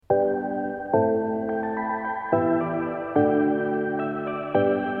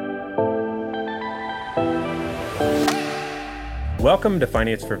Welcome to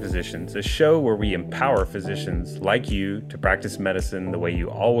Finance for Physicians, a show where we empower physicians like you to practice medicine the way you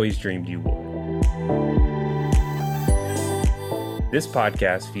always dreamed you would. This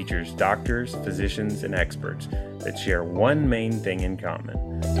podcast features doctors, physicians, and experts that share one main thing in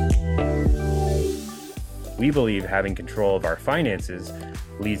common. We believe having control of our finances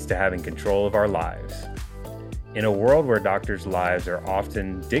leads to having control of our lives. In a world where doctors' lives are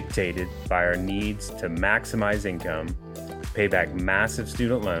often dictated by our needs to maximize income, pay back massive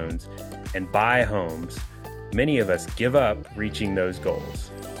student loans, and buy homes, many of us give up reaching those goals.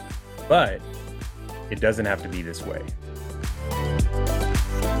 But it doesn't have to be this way.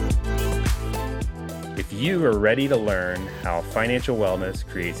 If you are ready to learn how financial wellness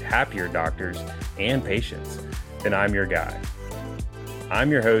creates happier doctors and patients, then I'm your guy.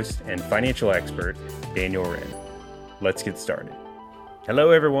 I'm your host and financial expert, Daniel Wren. Let's get started.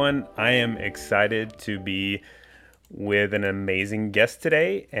 Hello, everyone. I am excited to be with an amazing guest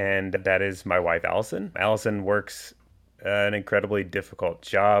today, and that is my wife, Allison. Allison works an incredibly difficult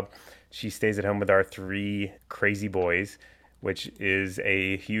job. She stays at home with our 3 crazy boys, which is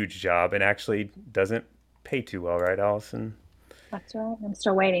a huge job and actually doesn't pay too well, right, Allison? That's right. I'm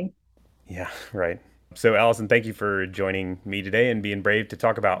still waiting. Yeah, right. So, Allison, thank you for joining me today and being brave to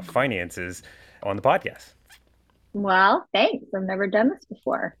talk about finances on the podcast. Well, thanks. I've never done this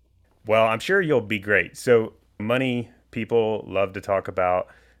before. Well, I'm sure you'll be great. So, money, people love to talk about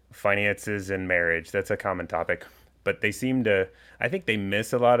finances and marriage. That's a common topic. But they seem to, I think they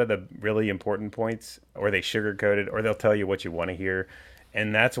miss a lot of the really important points, or they sugarcoat it, or they'll tell you what you want to hear.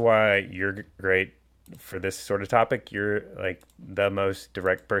 And that's why you're great for this sort of topic. You're like the most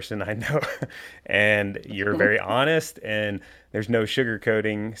direct person I know. And you're very honest, and there's no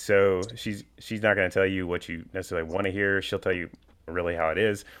sugarcoating. So she's not going to tell you what you necessarily want to hear. She'll tell you really how it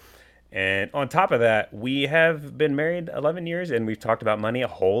is. And on top of that, we have been married 11 years and we've talked about money a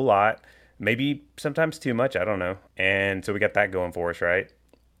whole lot, maybe sometimes too much. I don't know. And so we got that going for us, right?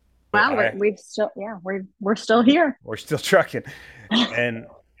 Well, we're still here. We're still trucking. And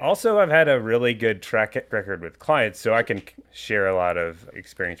also, I've had a really good track record with clients, so I can share a lot of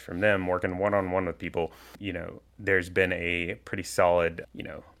experience from them working one-on-one with people. You know, there's been a pretty solid,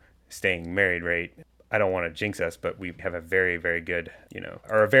 staying married rate. I don't want to jinx us, but we have a very, very good,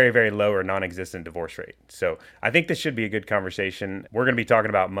 or a very, very low or non-existent divorce rate. So I think this should be a good conversation. We're going to be talking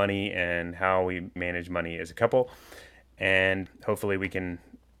about money and how we manage money as a couple. And hopefully we can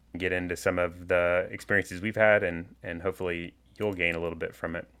get into some of the experiences we've had, and hopefully you'll gain a little bit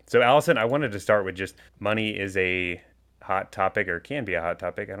from it. So Allison, I wanted to start with just money is a hot topic, or can be a hot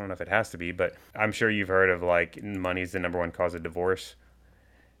topic. I don't know if it has to be, but I'm sure you've heard of like money is the number one cause of divorce.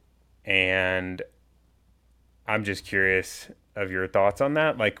 And I'm just curious of your thoughts on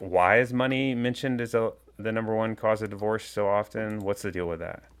that. Like, why is money mentioned as the number one cause of divorce so often? What's the deal with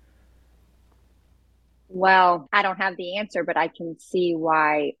that? Well, I don't have the answer, but I can see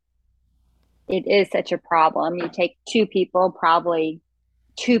why it is such a problem. You take probably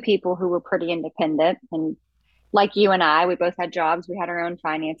 2 people who were pretty independent, and like you and I, we both had jobs, we had our own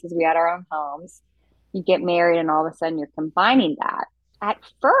finances, we had our own homes. You get married and all of a sudden you're combining that. At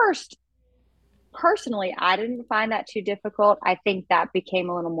first, personally, I didn't find that too difficult. I think that became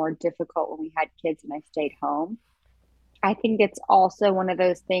a little more difficult when we had kids and I stayed home. I think it's also one of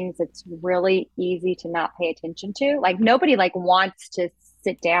those things that's really easy to not pay attention to. Like nobody like wants to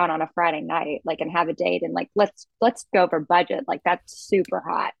sit down on a Friday night like and have a date and like let's go over budget. Like that's super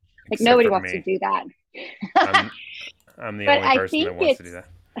hot. Like Except nobody for wants to me. do that. I'm I'm the But only I person that think wants to do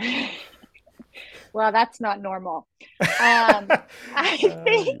that. well, that's not normal. Um, I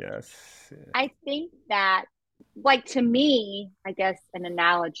think Yes. I think that, like, to me, I guess an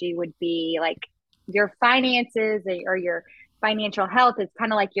analogy would be like your finances or your financial health is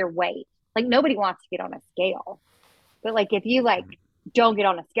kind of like your weight. Like, nobody wants to get on a scale. But, like, if you, like, don't get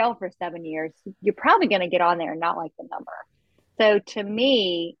on a scale for 7 years, you're probably going to get on there and not like the number. So, to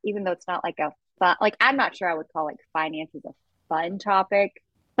me, even though it's not like a fun, like, I'm not sure I would call like finances a fun topic.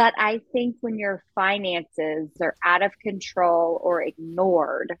 But I think when your finances are out of control or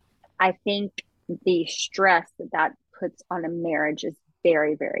ignored, I think the stress that puts on a marriage is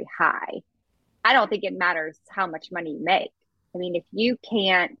very, very high. I don't think it matters how much money you make. I mean, if you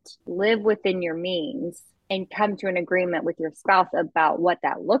can't live within your means and come to an agreement with your spouse about what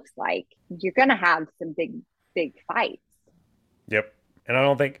that looks like, you're going to have some big, big fights. Yep. And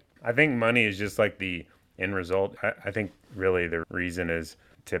I think money is just like the end result. I think really the reason is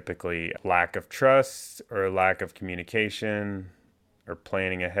typically lack of trust or lack of communication or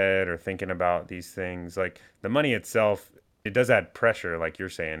planning ahead or thinking about these things. Like the money itself, it does add pressure, like you're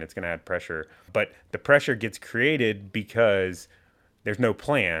saying, it's going to add pressure. But the pressure gets created because there's no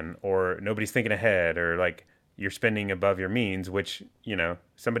plan or nobody's thinking ahead or like you're spending above your means, which,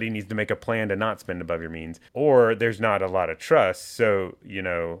 somebody needs to make a plan to not spend above your means, or there's not a lot of trust. So,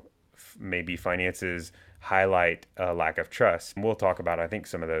 maybe finances highlight a lack of trust. And we'll talk about, I think,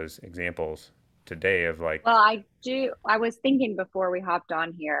 some of those examples today of like, Well, I was thinking before we hopped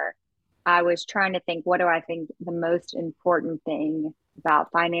on here, I was trying to think, what do I think the most important thing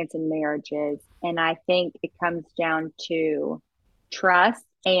about finance and marriage is? And I think it comes down to trust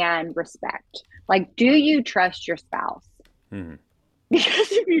and respect. Like, do you trust your spouse? hmm,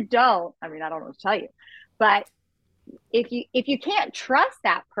 Because if you don't, I mean, I don't know what to tell you, but if you can't trust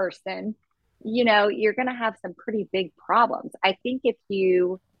that person, you're going to have some pretty big problems. I think if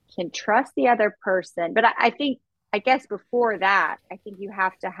you can trust the other person, but I think, I guess before that, I think you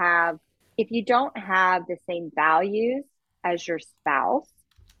have to have, if you don't have the same values as your spouse,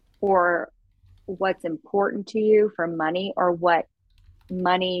 or what's important to you for money, or what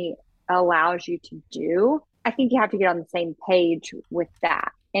money allows you to do, I think you have to get on the same page with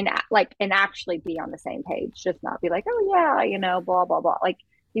that, and actually be on the same page, just not be like, oh yeah, blah blah blah. Like,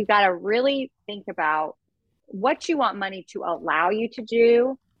 you've got to really think about what you want money to allow you to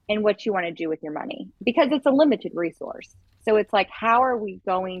do and what you want to do with your money, because it's a limited resource. So it's like, how are we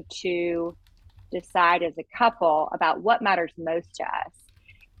going to decide as a couple about what matters most to us?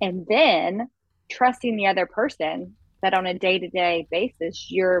 And then trusting the other person that on a day-to-day basis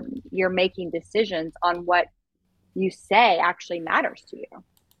you're making decisions on what you say actually matters to you.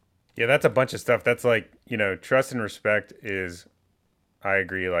 yeah, that's a bunch of stuff. That's like, trust and respect is, I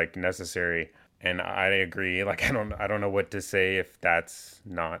agree, like necessary. And I agree, like I don't know what to say if that's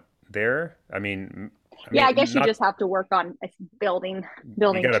not there. Yeah, I guess you not just have to work on building you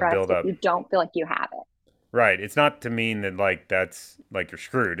building got to trust build if up. you don't feel like you have it. Right. It's not to mean that like that's like you're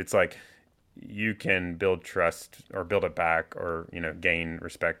screwed. It's like you can build trust or build it back or, gain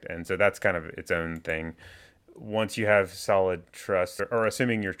respect. And so that's kind of its own thing. Once you have solid trust, or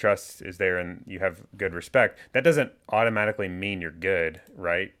assuming your trust is there and you have good respect, that doesn't automatically mean you're good,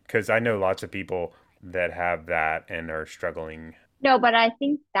 right? Because I know lots of people that have that and are struggling. No, but I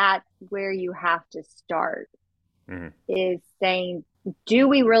think that's where you have to start, Hmm. is saying, do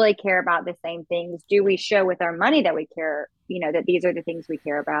we really care about the same things? Do we show with our money that we care, that these are the things we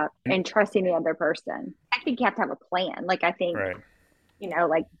care about, and trusting the other person? I think you have to have a plan. Like, I think, Right.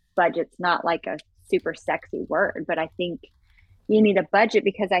 like, budget's not like a super sexy word, but I think you need a budget,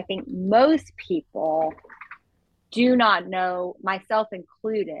 because I think most people do not know, myself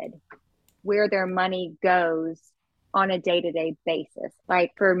included, where their money goes on a day-to-day basis.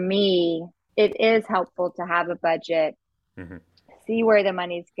 Like, for me, it is helpful to have a budget, Hmm. see where the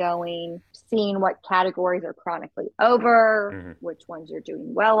money's going, seeing what categories are chronically over, Hmm. which ones you're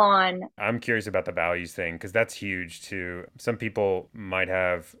doing well on. I'm curious about the values thing because that's huge too. Some people might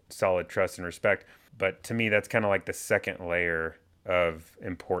have solid trust and respect, but to me, that's kind of like the second layer of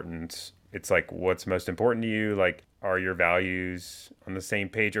importance. It's like, what's most important to you? Like, are your values on the same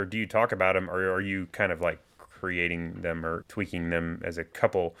page, or do you talk about them, or are you kind of like creating them or tweaking them as a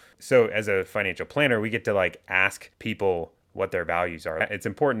couple? So, as a financial planner, we get to like ask people what their values are. It's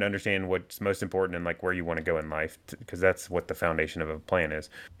important to understand what's most important and like where you want to go in life because that's what the foundation of a plan is.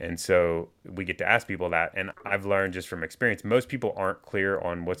 And so we get to ask people that. And I've learned just from experience, most people aren't clear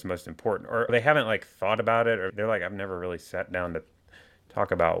on what's most important, or they haven't like thought about it, or they're like, I've never really sat down to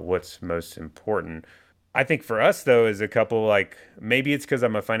talk about what's most important. I think for us though, as a couple, like maybe it's because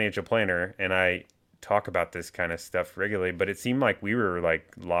I'm a financial planner and I talk about this kind of stuff regularly, but it seemed like we were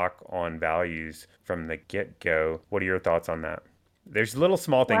like lock on values from the get go. What are your thoughts on that? There's little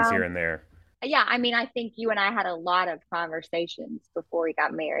small things here Well, and there. yeah, I mean, I think you and I had a lot of conversations before we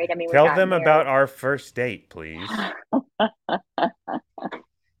got married. I mean, we Tell got them about married. our first date, please.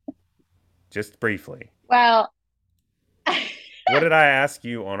 Just briefly. Well, What did I ask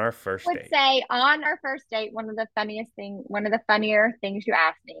you on our first would date? say on our first date, one of the funnier things you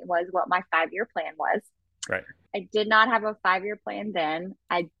asked me was what my 5 year plan was. Right. I did not have a 5 year plan then.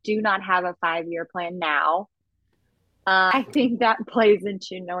 I do not have a 5 year plan now. I think that plays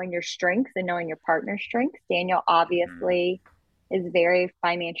into knowing your strengths and knowing your partner's strengths. Daniel Mhm. obviously is very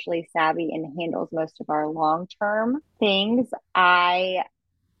financially savvy and handles most of our long term things. I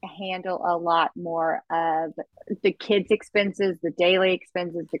handle a lot more of the kids' expenses, the daily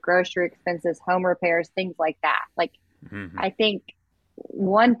expenses, the grocery expenses, home repairs, things like that. Like, Mhm. I think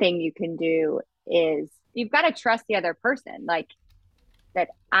one thing you can do is you've got to trust the other person. Like, that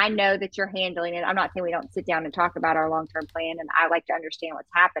I know that you're handling it. I'm not saying we don't sit down and talk about our long term plan, and I like to understand what's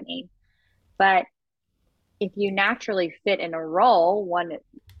happening. But if you naturally fit in a role,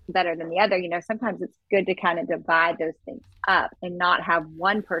 better than the other. Sometimes it's good to kind of divide those things up and not have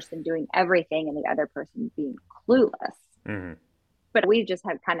one person doing everything and the other person being clueless. Hmm. But we just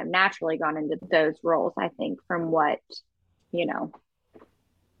have kind of naturally gone into those roles, I think, from you know,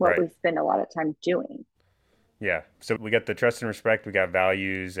 what Right. we spend a lot of time doing. Yeah. So we got the trust and respect, we got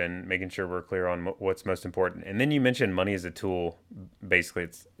values, and making sure we're clear on what's most important. And then you mentioned money as a tool. Basically,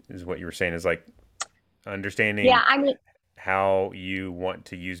 it's is what you were saying is like Yeah, understanding I mean, how you want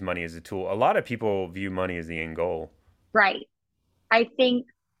to use money as a tool. A lot of people view money as the end goal, right. I think,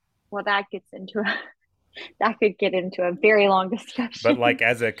 well, that could get into a very long but discussion like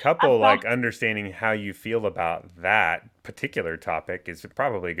as a couple, about, like understanding how you feel about that particular topic is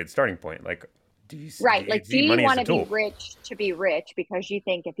probably a good starting point. Like, do right. you Like, do see you money as want a to be tool? rich to be rich because you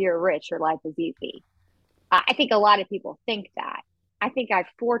think if you're rich, your life is easy? I think a lot of people think that. I think I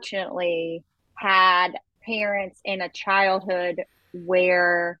fortunately had parents in a childhood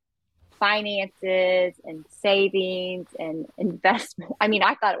where finances and savings and investment. I mean,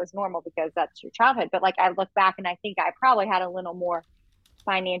 I thought it was normal because that's your childhood, but like I look back and I think I probably had a little more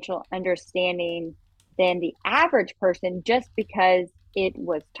financial understanding than the average person just because it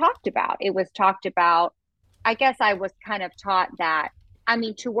was talked about. It was talked about. I guess I was kind of taught that, I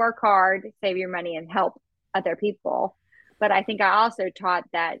mean, to work hard, save your money, and help other people. But I think I also taught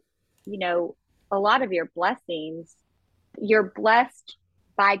that, you know, a lot of your blessings, you're blessed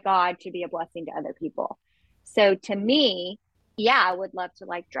by God to be a blessing to other people. So to me, yeah, I would love to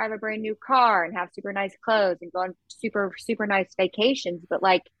like drive a brand new car and have super nice clothes and go on super, super nice vacations. But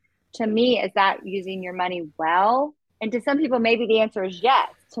like, to me, is that using your money well? And to some people, maybe the answer is yes.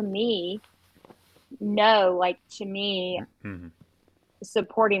 To me, no. Like, to me, Hmm.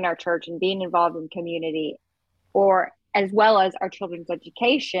 supporting our church and being involved in community, or as well as our children's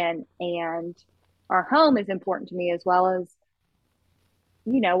education and our home is important to me, as well as,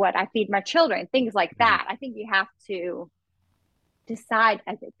 what I feed my children, things like Hmm. that. I think you have to decide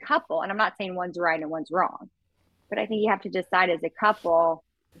as a couple, and I'm not saying one's right and one's wrong, but I think you have to decide as a couple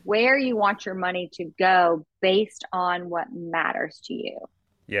where you want your money to go based on what matters to you.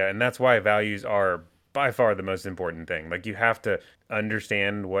 Yeah, and that's why values are by far the most important thing. Like you have to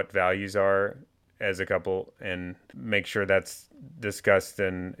understand what values are as a couple and make sure that's discussed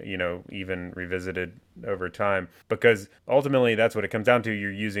and, even revisited over time because ultimately that's what it comes down to.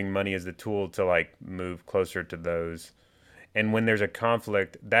 You're using money as the tool to like move closer to those. And when there's a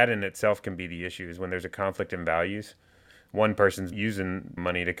conflict, that in itself can be the issue is when there's a conflict in values. One person's using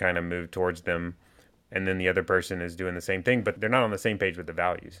money to kind of move towards them and then the other person is doing the same thing, but they're not on the same page with the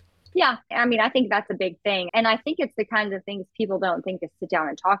values. Yeah, I mean, I think that's a big thing. And I think it's the kinds of things people don't think to sit down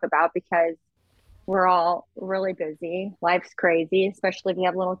and talk about because we're all really busy. Life's crazy, especially if you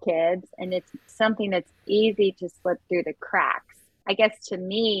have little kids. And it's something that's easy to slip through the cracks. I guess to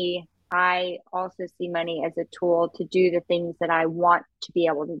me, I also see money as a tool to do the things that I want to be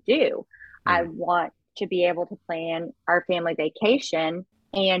able to do. I Mm-hmm. want to be able to plan our family vacation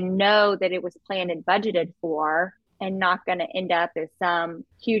and know that it was planned and budgeted for and not going to end up as some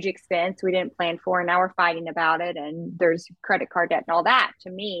huge expense we didn't plan for. And now we're fighting about it and there's credit card debt and all that. To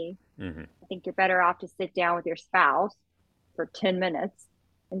me, Mm-hmm. I think you're better off to sit down with your spouse for 10 minutes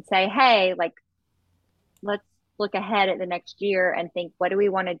and say, hey, like, let's look ahead at the next year and think, what do we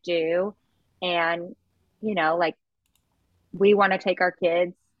want to do? And, like, we want to take our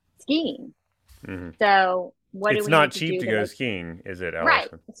kids skiing. Mm-hmm. So, what do It's we not need to cheap do to to go make skiing, is it, right?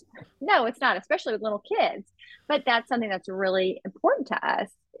 Allison? No, it's not, especially with little kids. But that's something that's really important to us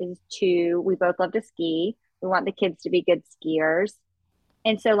is we both love to ski. We want the kids to be good skiers.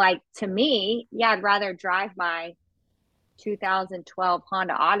 And so, like, to me, yeah, I'd rather drive my 2012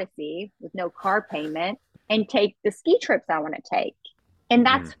 Honda Odyssey with no car payment and take the ski trips I want to take. And Mm-hmm.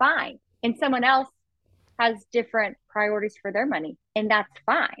 that's fine. And someone else has different priorities for their money, and that's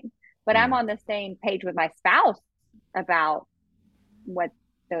fine. But I'm Mm-hmm. on the same page with my spouse about what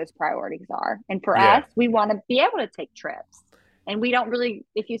those priorities are. And for Yeah. us, we want to be able to take trips. And we don't really,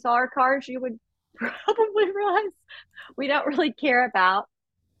 if you saw our cars, you would probably realize we don't really care about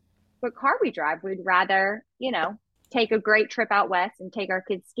what car we drive. We'd rather, take a great trip out west and take our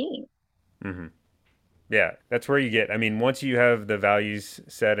kids skiing. Mm-hmm. Yeah, that's where you get. I mean, once you have the values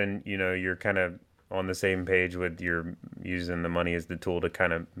set and you're kind of on the same page with your using the money as the tool to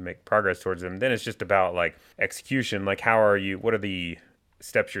kind of make progress towards them, then it's just about like execution. Like, how are you? What are the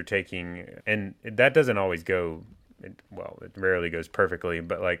steps you're taking? And that doesn't always go. Well, it rarely goes perfectly,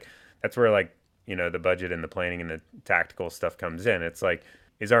 but like that's where like the budget and the planning and the tactical stuff comes in. It's like,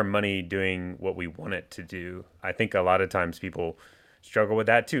 is our money doing what we want it to do? I think a lot of times people struggle with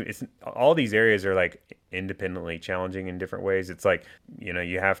that too. It's all these areas are like independently challenging in different ways. It's like,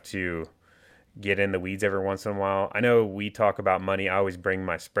 you have to get in the weeds every once in a while. I know we talk about money. I always bring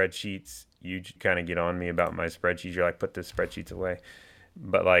my spreadsheets. You kind of get on me about my spreadsheets. You're like, put the spreadsheets away.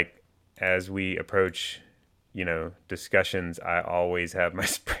 But like, as we approach, discussions, I always have my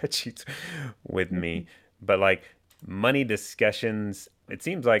spreadsheets with me. But like money discussions, it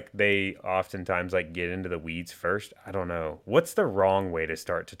seems like they oftentimes like get into the weeds first. I don't know. What's the wrong way to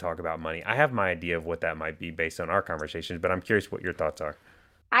start to talk about money? I have my idea of what that might be based on our conversations, but I'm curious what your thoughts are.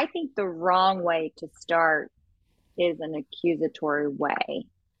 I think the wrong way to start is an accusatory way.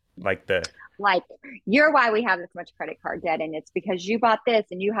 Like the Like, you're why we have this much credit card debt, and it's because you bought this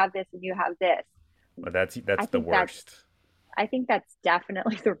and you have this and you have this. well, that's I the think that's worst. I think that's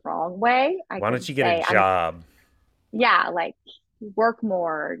definitely the wrong way. I Why don't can you get a say job? yeah, like work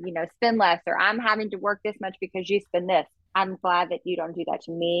more, spend less, or I'm having to work this much because you spend this. I'm glad that you don't do that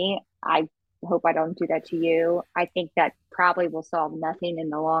to me. I hope I don't do that to you. I think that probably will solve nothing in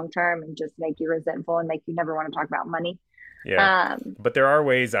the long term and just make you resentful and make you never want to talk about money. Yeah. Um, But there are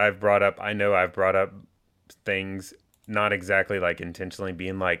ways I know I've brought up things not exactly like intentionally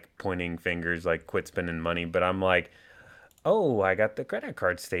being like pointing fingers like quit spending money, but I'm like, "Oh, I got the credit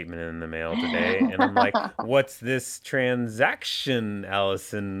card statement in the mail today." And I'm like, "What's this transaction,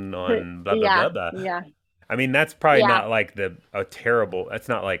 Allison, on blah blah yeah, blah blah?" yeah, I mean, that's probably yeah. not like the a terrible. That's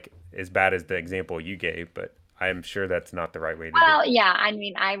not like as bad as the example you gave, but I'm sure that's not the right way to do it. Well, yeah. I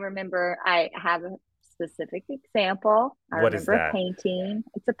mean, I remember I have a specific example. I What is remember a that? painting.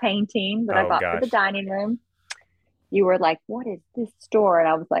 It's a painting that I Oh bought for the gosh. dining room. You were like, "What is this store?" And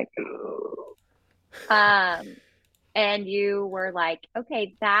I was like, um, and you were like,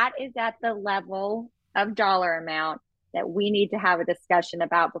 "Okay, that is at the level of dollar amount that we need to have a discussion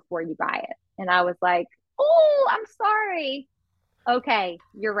about before you buy it." And I was like, "Oh, I'm sorry." Okay,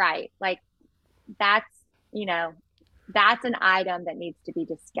 you're right. Like that's, you know, that's an item that needs to be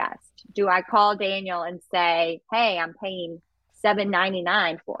discussed. Do I call Daniel and say, "Hey, I'm paying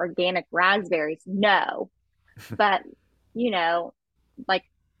 7.99 for organic raspberries"? No. But, you know, like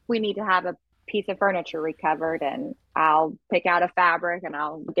we need to have a piece of furniture recovered, and I'll pick out a fabric and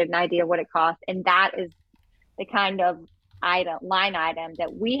I'll get an idea of what it costs. And that is the kind of line item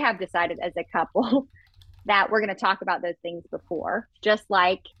that we have decided as a couple that we're going to talk about those things before. Just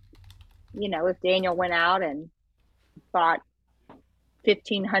like, if Daniel went out and bought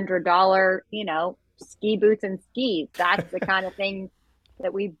 $1,500, ski boots and skis, that's the kind of thing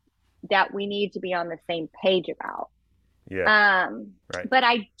that we need to be on the same page about. Yeah. Um, Right. but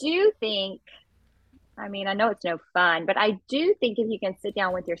I do think, I mean, I know it's no fun, but I do think if you can sit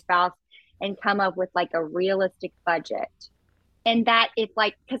down with your spouse and come up with like a realistic budget, and that it's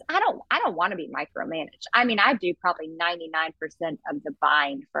like, because I don't want to be micromanaged. I mean, I do probably 99% of the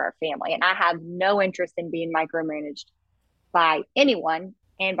buying for our family, and I have no interest in being micromanaged by anyone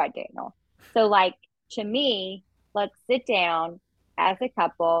and by Daniel. So, like, to me, let's sit down as a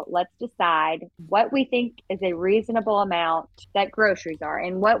couple. Let's decide what we think is a reasonable amount that groceries are,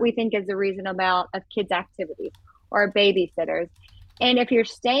 and what we think is a reasonable amount of kids' activities or babysitters. And if you're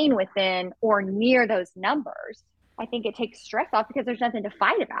staying within or near those numbers, I think it takes stress off because there's nothing to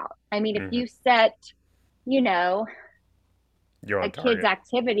fight about. I mean, if Hmm. you set, you know, You're a on kid's target.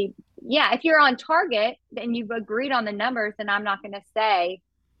 activity. Yeah, if you're on target and you've agreed on the numbers, then I'm not going to say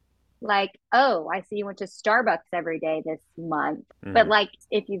like, "Oh, I see you went to Starbucks every day this month." But Hmm. like,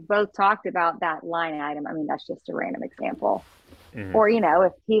 if you've both talked about that line item, I mean, that's just a random example. Hmm. Or,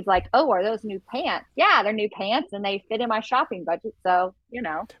 if he's like, "Oh, are those new pants?" Yeah, they're new pants and they fit in my shopping budget. So,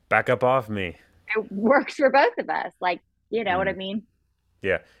 Back up off me. it works for both of us. Like, you know what I Hmm. mean?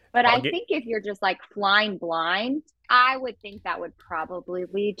 Yeah. But I'll I get think if you're just like flying blind, I would think that would probably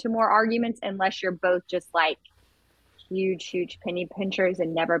lead to more arguments unless you're both just like huge, huge penny pinchers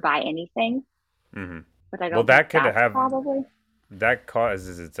and never buy anything. hmm But I Well, don't think that could that's have probably, that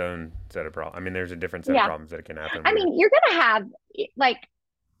causes its own set of problems. I mean, there's a different set of yeah. problems that can happen I with it. mean, you're going to have like,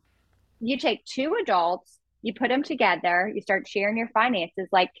 you take two adults, you put them together, you start sharing your finances.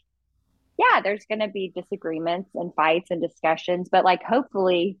 Like, yeah, there's going to be disagreements and fights and discussions, but like,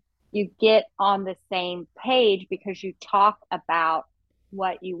 hopefully you get on the same page because you talk about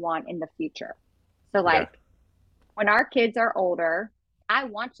what you want in the future. So, Yeah. like, when our kids are older, I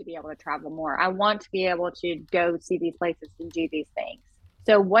want to be able to travel more. I want to be able to go see these places and do these things.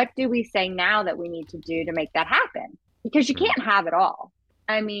 So, what do we say now that we need to do to make that happen? Because you Hmm. can't have it all.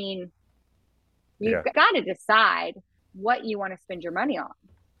 I mean, you've Yeah. got to decide what you want to spend your money on.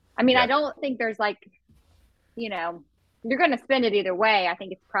 I mean, I Yeah. don't think there's like, you know, you're going to spend it either way. I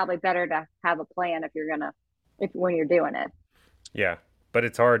think it's probably better to have a plan if when you're doing it. Yeah, but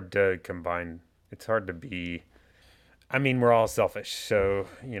it's hard to combine. It's hard to be. I mean, we're all selfish, so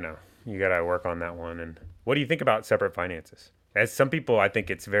you gotta work on that one. And what do you think about separate finances? As some people, I think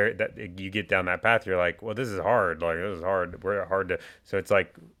it's very that you get down that path, you're like, well, this is hard. Like this is hard. We're hard to. So it's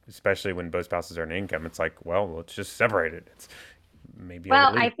like, especially when both spouses earn income, it's like, well, let's just separate it. It's maybe a Well,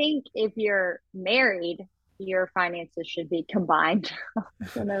 little I easier. think if you're married, your finances should be combined. I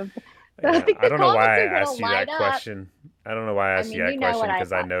don't know. I Yeah, think I the don't know comments why I are going to asked you light that up. question. I don't know why I I asked you mean, that you know what question I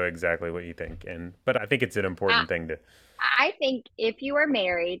because I thought. know exactly what you think, and but I think it's an I, important thing to. I think if you are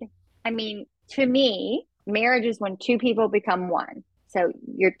married, I mean, to me, marriage is when two people become one. So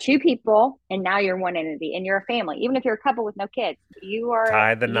you're two people and now you're one entity and you're a family. Even if you're a couple with no kids,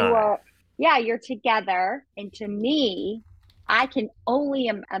 Tie the you knot. are, yeah, you're together. And to me, I can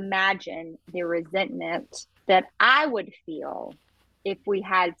only imagine the resentment that I would feel if we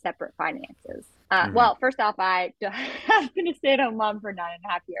had separate finances. Hmm. Well, first off, I have been a stay-at-home mom for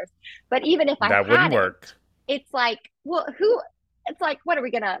 9.5 years, but even if I That wouldn't hadn't, work. it's like, well, it's like, what are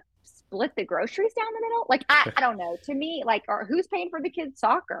we gonna split the groceries down the middle? Like, I don't know. To me, like, or who's paying for the kids'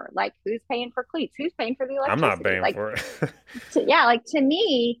 soccer? Like, who's paying for cleats? Who's paying for the I'm not electricity? paying Like, for it. yeah, like to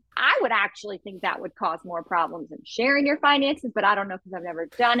me, I would actually think that would cause more problems than sharing your finances, but I don't know because I've never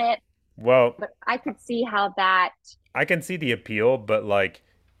done it. Well, But I could see how that, I can see the appeal, but like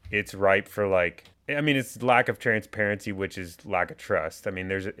it's ripe for like I mean it's lack of transparency, which is lack of trust. I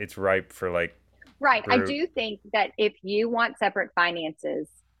mean it's ripe for like right. I brute. do think that if you want separate finances,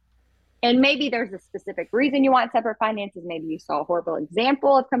 and maybe there's a specific reason you want separate finances. Maybe you saw a horrible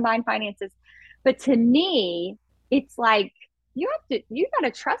example of combined finances. But to me, it's like you got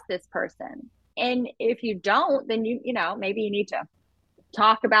to trust this person. And if you don't, then maybe you need to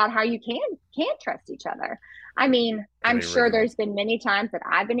talk about how you can trust each other. I mean, To I'm the sure original. there's been many times that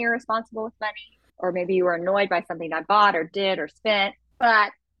I've been irresponsible with money, or maybe you were annoyed by something I bought or did or spent.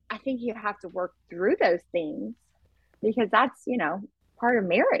 But I think you have to work through those things because that's, part of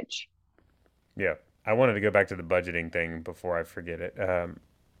marriage. Yeah. I wanted to go back to the budgeting thing before I forget it.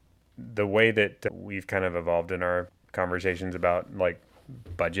 The way that we've kind of evolved in our conversations about like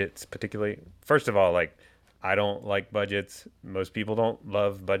budgets, particularly. First of all, like I don't like budgets. Most people don't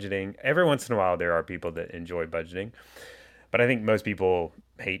love budgeting. Every once in a while, there are people that enjoy budgeting, but I think most people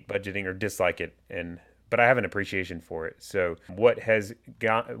hate budgeting or dislike it. And but I have an appreciation for it. So what has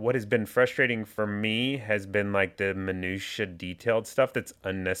been frustrating for me has been like the minutia detailed stuff that's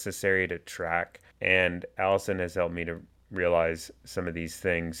unnecessary to track. And Allison has helped me to realize some of these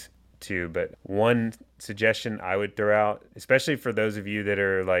things too. But one suggestion I would throw out, especially for those of you that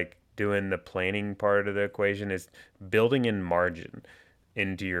are like doing the planning part of the equation, is building in margin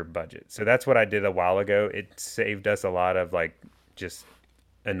into your budget. So that's what I did a while ago. It saved us a lot of like just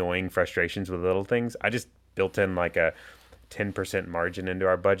annoying frustrations with little things. I just built in like a 10% margin into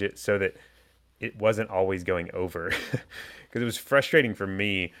our budget so that it wasn't always going over because it was frustrating for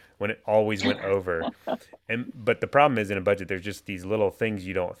me when it always went over. And but the problem is in a budget there's just these little things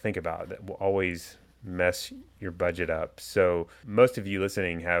you don't think about that will always mess your budget up. So most of you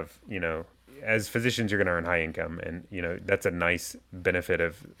listening have, as physicians you're going to earn high income, and that's a nice benefit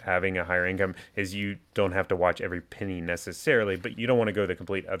of having a higher income is you don't have to watch every penny necessarily, but you don't want to go the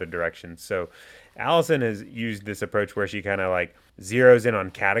complete other direction. So Allison has used this approach where she kind of like zeroes in on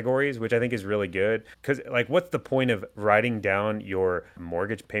categories, which I think is really good. Because, like, what's the point of writing down your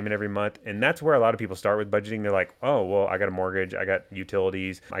mortgage payment every month? And that's where a lot of people start with budgeting. They're like, oh, well, I got a mortgage, I got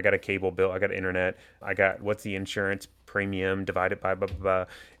utilities, I got a cable bill, I got internet, I got what's the insurance premium divided by blah, blah, blah.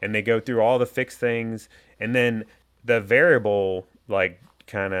 And they go through all the fixed things. And then the variable, like,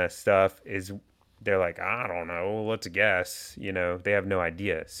 kind of stuff is they're like, I don't know, let's guess. They have no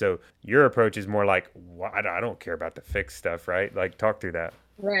idea. So your approach is more like, what? I don't care about the fixed stuff, right? Like, talk through that.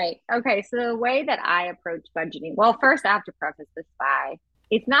 Right. Okay. So the way that I approach budgeting, well, first I have to preface this by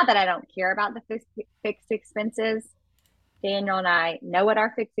it's not that I don't care about the fixed expenses. Daniel and I know what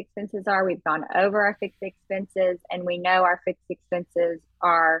our fixed expenses are. We've gone over our fixed expenses and we know our fixed expenses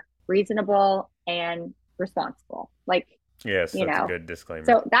are reasonable and responsible. Like, Yes, you that's a know, good disclaimer.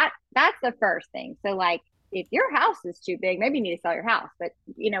 so that's the first thing. So like if your house is too big, maybe you need to sell your house. But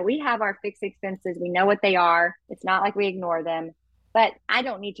we have our fixed expenses. We know what they are. It's not like we ignore them. But I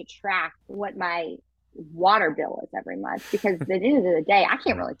don't need to track what my water bill is every month because at the end of the day, I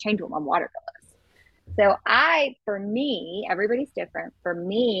can't Mhm. really change what my water bill is. So for me, everybody's different. For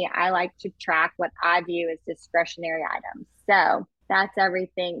me, I like to track what I view as discretionary items. So that's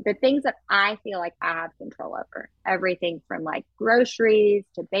everything, the things that I feel like I have control over. Everything from like groceries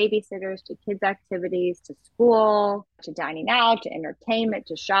to babysitters to kids' activities to school to dining out to entertainment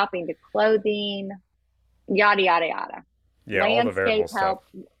to shopping to clothing, yada, yada, yada. Yeah, all the landscape variable stuff. help,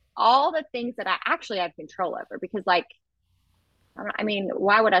 all the things that I actually have control over. Because, like, I mean,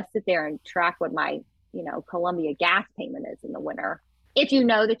 why would I sit there and track what my, Columbia gas payment is in the winter? If you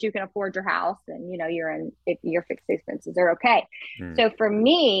know that you can afford your house and, if your fixed expenses are okay. Mm, So for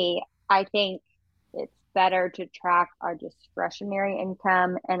me, I think it's better to track our discretionary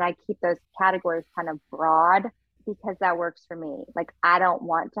income, and I keep those categories kind of broad because that works for me. Like, I don't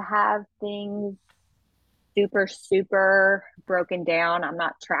want to have things super, super broken down. I'm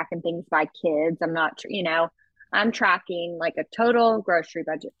not tracking things by kids. I'm not, I'm tracking like a total grocery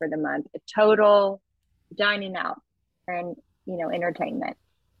budget for the month, a total dining out and, entertainment,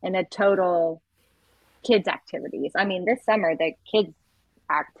 and a total kids activities. I mean, this summer, the kids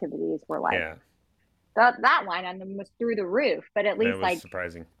activities were like, yeah, that line item was through the roof, but at that least was like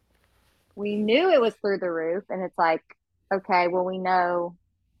surprising. we knew it was through the roof. And it's like, okay, well, we know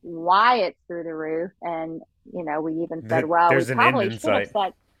why it's through the roof. And, we even said, well, There's an end in sight.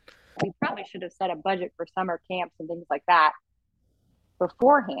 we probably should have set a budget for summer camps and things like that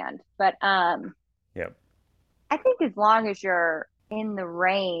beforehand. But Yep. I think as long as you're in the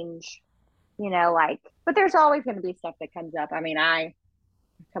range, like, but there's always going to be stuff that comes up. I mean, a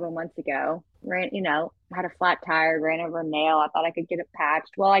couple of months ago ran, had a flat tire, ran over a nail. I thought I could get it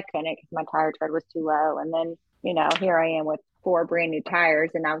patched. Well, I couldn't because my tire tread was too low. And then, here I am with four brand new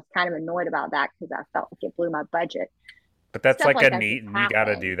tires, and I was kind of annoyed about that because I felt like it blew my budget. But that's Stuff like a like that just neat, you got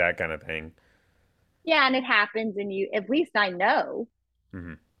to do happens. that kind of thing. Yeah, and it happens, and at least I know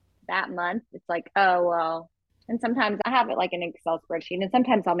Hmm. that month. It's like, oh well. And sometimes I have it like an Excel spreadsheet, and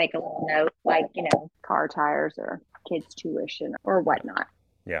sometimes I'll make a little note, like, car tires or kids' tuition or whatnot.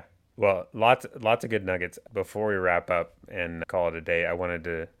 Yeah. Well, lots of good nuggets. Before we wrap up and call it a day, I wanted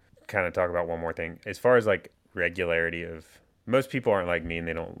to kind of talk about one more thing. As far as like regularity of most people aren't like me and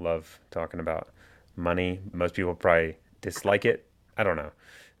they don't love talking about money. Most people probably dislike it. I don't know.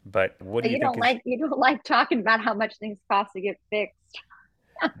 But what do you think is You don't like talking about how much things cost to get fixed.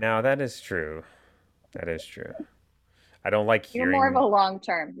 now that is true. That is true. I don't like You're more of a hearing long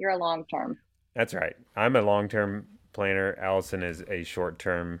term. You're a long term. that's right. I'm a long-term planner. Allison is a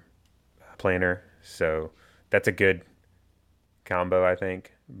short-term planner. So that's a good combo, I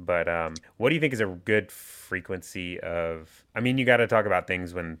think. But what do you think is a good frequency of? I mean, you got to talk about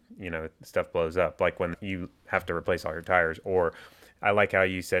things when stuff blows up, like when you have to replace all your tires. Or I like how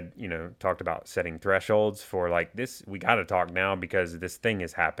you said talked about setting thresholds for like this. We got to talk now because this thing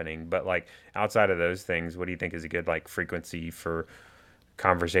is happening. But like outside of those things, what do you think is a good like frequency for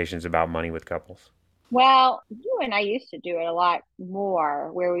conversations about money with couples? Well, you and I used to do it a lot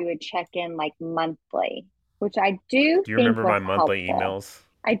more where we would check in like monthly, which I do Do you think remember was my monthly helpful. emails?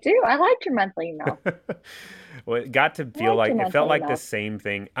 I do. I liked your monthly email. Well, it got to I feel liked like your it felt monthly like the emails. same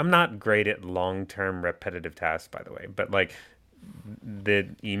thing. I'm not great at long-term repetitive tasks, by the way, but like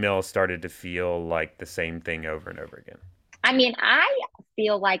the email started to feel like the same thing over and over again. I mean, I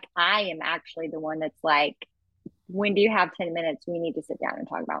feel like I am actually the one that's like, when do you have 10 minutes? We need to sit down and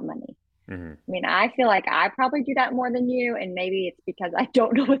talk about money. Hmm. I mean, I feel like I probably do that more than you, and maybe it's because I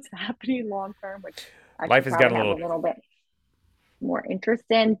don't know what's happening long term, which I Life should has probably gotten a have a little. little bit more interest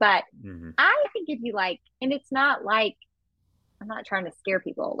in. But Hmm. I think if you like, and it's not like I'm not trying to scare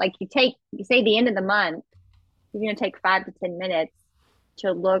people. Like, you say the end of the month, you're going to take 5 to 10 minutes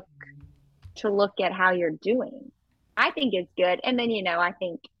to look at how you're doing. I think it's good. And then, I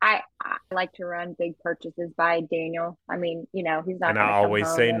think I like to run big purchases by Daniel. I mean, he's not And I going to come always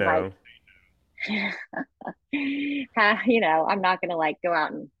home say and like, no. I'm not going to like go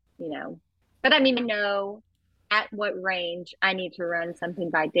out and, but I mean, I know at what range I need to run something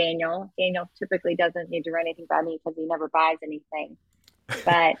by Daniel. Daniel typically doesn't need to run anything by me because he never buys anything.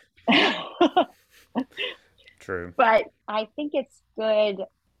 But, True. but I think it's good.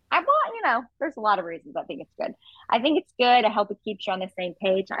 There's a lot of reasons I think it's good. I think it's good. I hope it keeps you on the same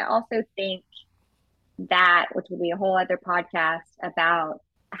page. I also think that, which will be a whole other podcast about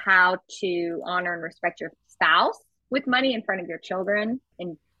how to honor and respect your spouse with money in front of your children.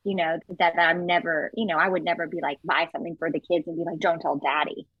 And, that I'm never, I would never be like, buy something for the kids and be like, don't tell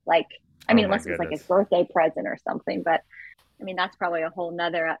daddy. Like, I Oh mean, my unless it was like his goodness. birthday present or something. But I mean, that's probably a whole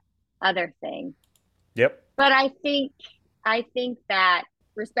nother other thing. Yep. But I think that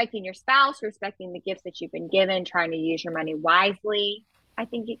respecting your spouse, respecting the gifts that you've been given, trying to use your money wisely, I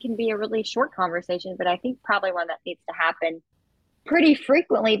think it can be a really short conversation, but I think probably one that needs to happen pretty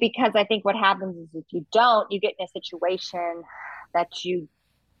frequently, because I think what happens is if you don't, you get in a situation that you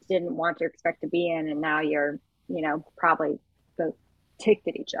didn't want to expect to be in, and now you're, probably both ticked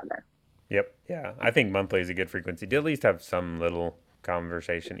at each other. Yep. Yeah. I think monthly is a good frequency to at least have some little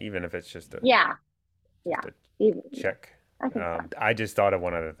conversation, even if it's just a Yeah, just yeah, a even, yeah. check. I think so. I just thought of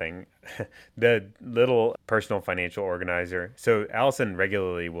one other thing. The little personal financial organizer. So Allison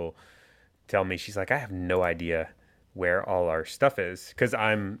regularly will tell me, she's like, I have no idea where all our stuff is, because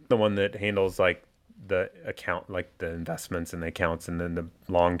I'm the one that handles like the account, like the investments and the accounts and then the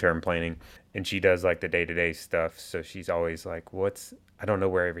long-term planning. And she does like the day-to-day stuff. So she's always like, I don't know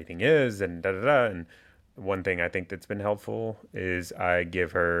where everything is and da da da. And one thing I think that's been helpful is I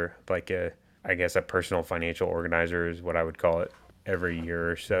give her like I guess a personal financial organizer is what I would call it, every year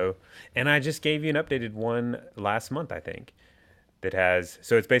or so. And I just gave you an updated one last month, I think, that has,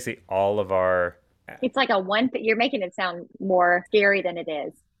 so it's basically all of our. It's like you're making it sound more scary than it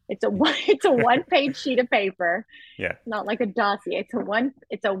is. It's a one page sheet of paper. Yeah. It's not like a dossier.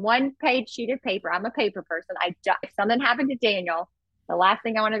 It's a one page sheet of paper. I'm a paper person. If something happened to Daniel, the last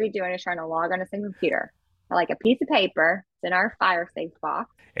thing I want to be doing is trying to log on some computer. I like a piece of paper. It's in our fire safe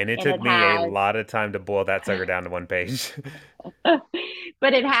box. And it took me a lot of time to boil that sucker down to one page.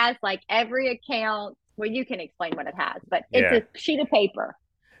 But it has like every account. Well, you can explain what it has, but it's a sheet of paper.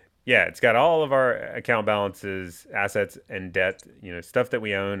 Yeah, it's got all of our account balances, assets, and debt, stuff that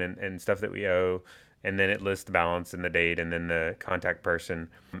we own and stuff that we owe. And then it lists the balance and the date and then the contact person.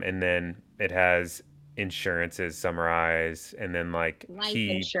 And then it has insurances summarized, and then like life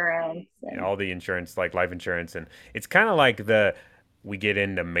insurance, all the insurance, like life insurance. And it's kind of like we get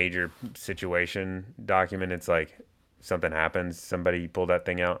into major situation document. It's like something happens, somebody pulled that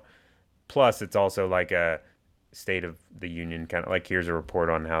thing out. Plus, it's also like a state of the union, kind of like here's a report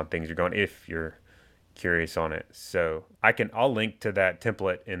on how things are going if you're curious on it. So I'll link to that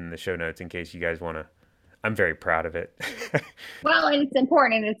template in the show notes in case you guys want to. I'm very proud of it. Well, and it's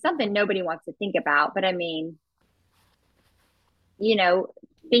important, and it's something nobody wants to think about, but I mean,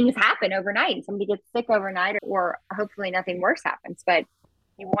 things happen overnight and somebody gets sick overnight, or hopefully nothing worse happens, but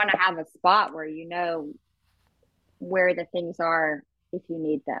you want to have a spot where you know where the things are if you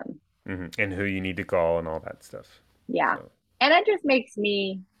need them. Mm-hmm. And who you need to call and all that stuff. Yeah. So. And it just makes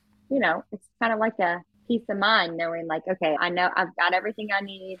me, it's kind of like a peace of mind knowing like, okay, I know I've got everything I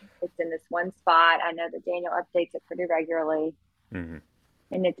need. It's in this one spot. I know that Daniel updates it pretty regularly. Mm-hmm.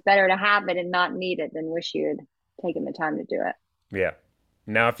 And it's better to have it and not need it than wish you had taken the time to do it. Yeah.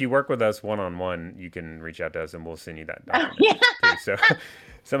 Now, if you work with us one-on-one, you can reach out to us and we'll send you that document too. So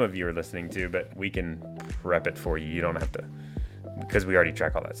some of you are listening too, but we can prep it for you. You don't have to, because we already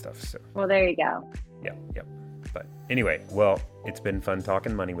track all that stuff. So. Well, there you go. Yep. But anyway, well, it's been fun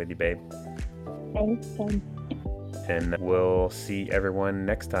talking money with you, babe. Thanks, Ken. And we'll see everyone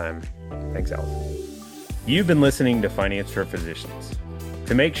next time. Thanks, Allison. You've been listening to Finance for Physicians.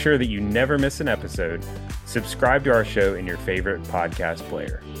 To make sure that you never miss an episode, subscribe to our show in your favorite podcast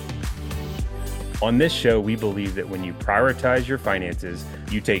player. On this show, we believe that when you prioritize your finances,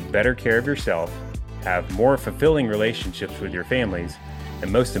 you take better care of yourself, have more fulfilling relationships with your families,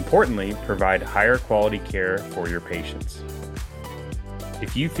 and most importantly, provide higher quality care for your patients.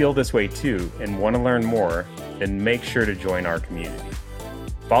 If you feel this way too and want to learn more, then make sure to join our community.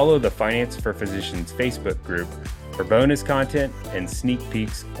 Follow the Finance for Physicians Facebook group for bonus content and sneak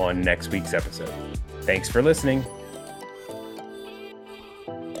peeks on next week's episode. Thanks for listening.